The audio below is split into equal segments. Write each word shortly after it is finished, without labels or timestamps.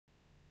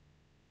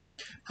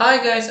Hi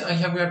guys, I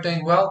hope you are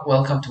doing well.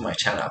 Welcome to my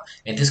channel.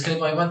 In this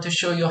clip, I want to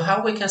show you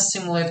how we can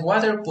simulate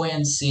water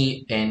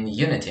buoyancy in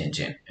Unity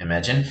engine.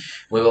 Imagine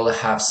we will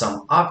have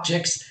some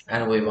objects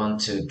and we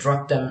want to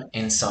drop them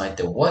inside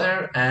the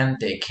water and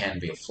they can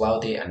be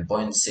floaty and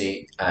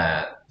buoyancy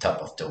at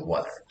top of the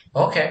water.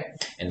 Okay,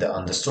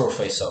 on the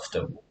surface of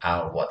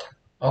our water.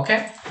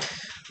 Okay,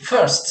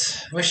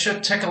 first we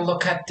should take a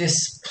look at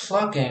this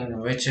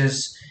plugin, which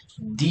is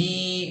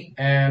the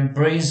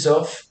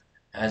Brazov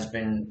has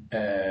been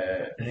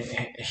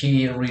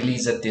he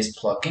released this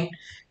plugin.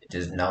 It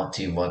is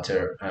Naughty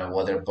Water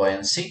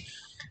Buoyancy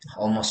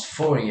almost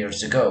 4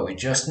 years ago. We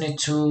just need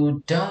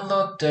to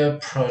download the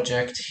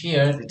project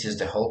here. It is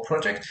the whole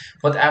project,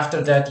 but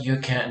after that you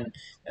can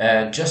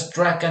just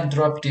drag and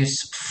drop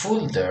this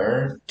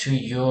folder to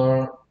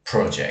your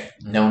project.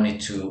 No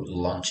need to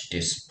launch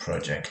this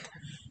project.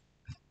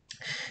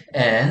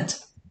 And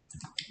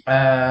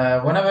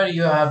whenever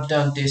you have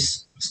done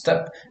this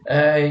step,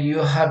 you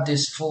have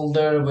this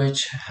folder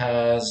which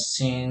has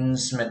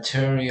scenes,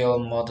 material,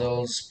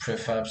 models,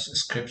 prefabs,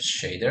 scripts,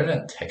 shader,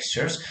 and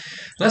textures.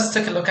 Let's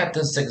take a look at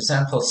this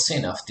example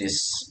scene of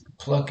this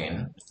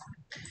plugin.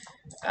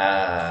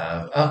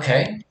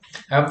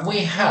 We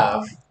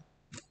have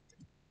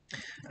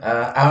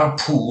our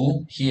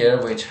pool here,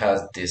 which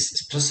has this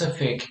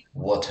specific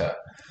water.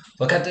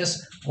 Look at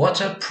this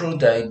water per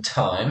day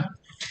time.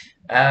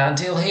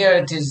 Until here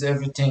it is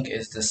everything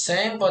is the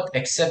same, but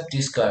except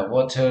this guy,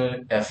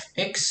 water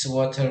fx,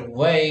 water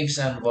waves,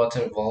 and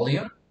water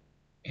volume.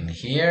 In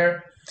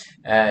here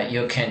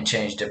you can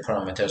change the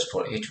parameters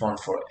for each one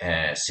for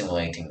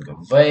simulating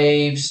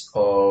waves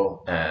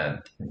or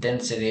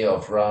density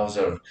of rows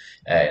or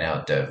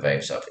the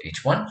waves of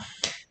each one.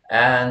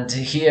 And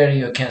here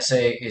you can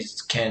say it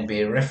can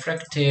be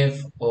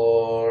refractive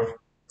or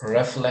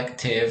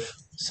reflective,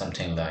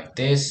 something like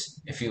this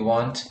if you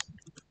want.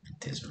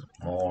 It is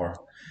more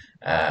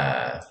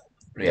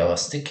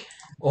realistic,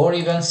 or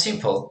even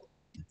simple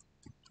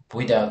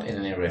without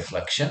any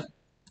reflection.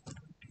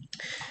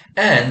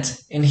 And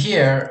in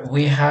here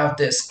we have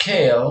the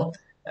scale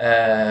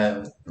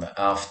of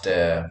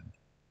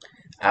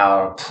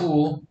our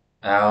pool,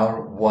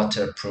 our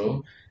water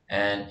pool,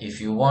 and if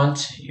you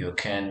want you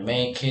can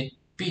make it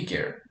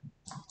bigger.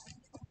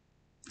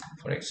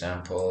 For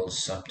example,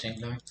 something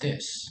like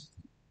this.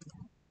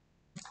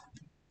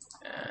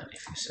 And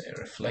if you say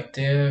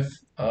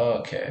reflective,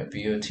 okay,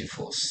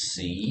 beautiful,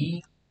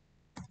 see.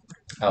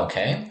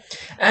 Okay,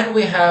 and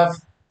we have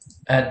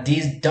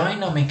these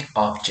dynamic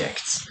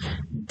objects.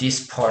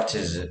 This part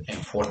is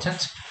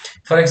important.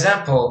 For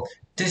example,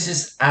 this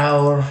is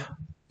our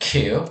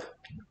cube.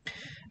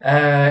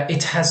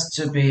 It has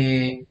to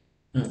be,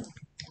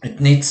 it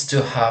needs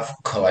to have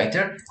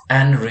collider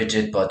and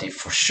rigid body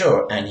for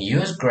sure, and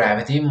use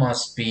gravity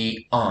must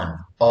be on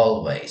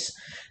always,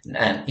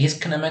 and its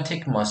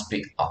kinematic must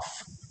be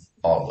off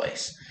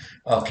always.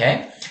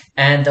 Okay,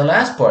 and the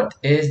last part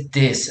is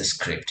this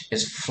script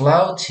is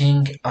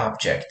floating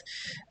object.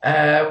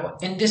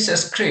 In this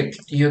script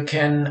you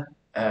can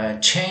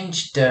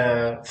change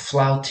the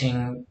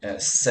floating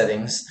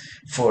settings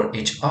for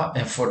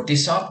for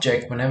this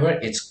object whenever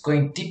it's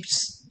going deep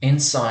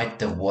inside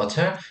the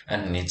water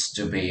and needs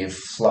to be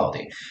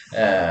floaty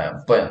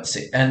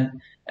buoyancy.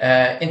 And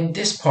in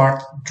this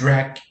part,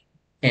 drag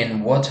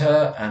in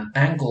water and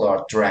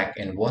angular drag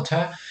in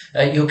water,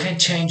 you can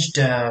change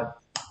the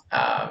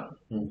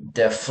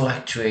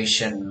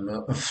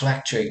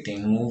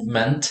fluctuating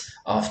movement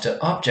of the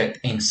object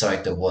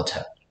inside the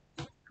water.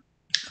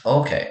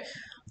 Okay,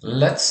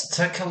 let's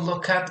take a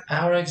look at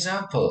our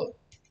example.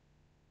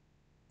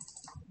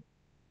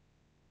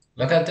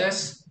 Look at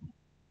this.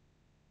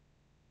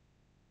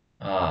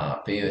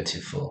 Ah,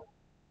 beautiful.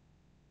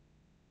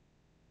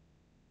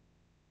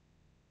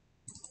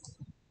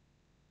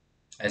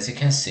 As you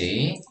can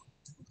see,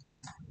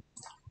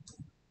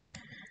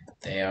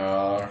 they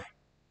are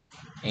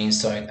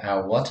inside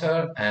our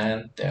water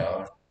and they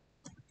are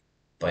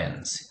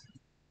buoyancy.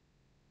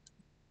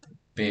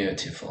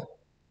 Beautiful.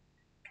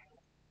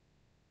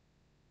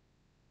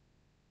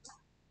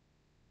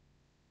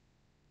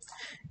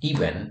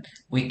 Even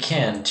we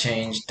can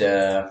change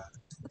the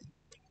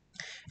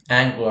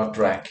angular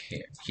drag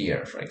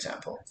here, for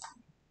example.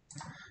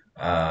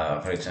 I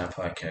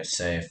can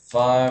say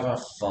 5 and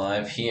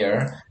 5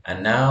 here,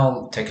 and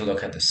now take a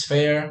look at the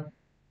sphere.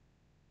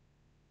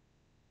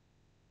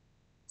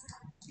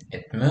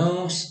 It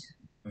moves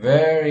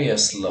very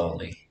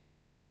slowly.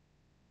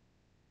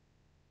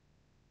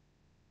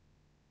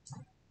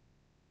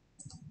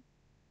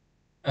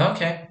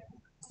 Okay,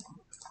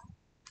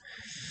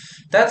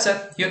 that's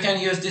it. You can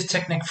use this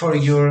technique for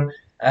your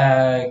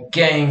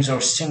games or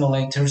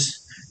simulators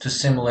to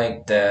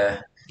simulate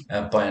the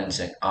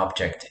buoyancy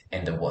object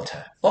in the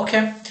water.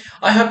 Okay,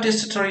 I hope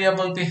this tutorial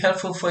will be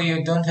helpful for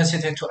you. Don't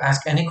hesitate to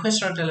ask any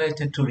question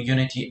related to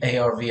Unity,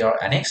 AR, VR,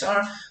 and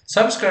XR.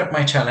 Subscribe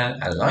my channel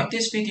and like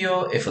this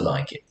video if you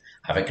like it.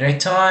 Have a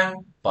great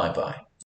time. Bye bye.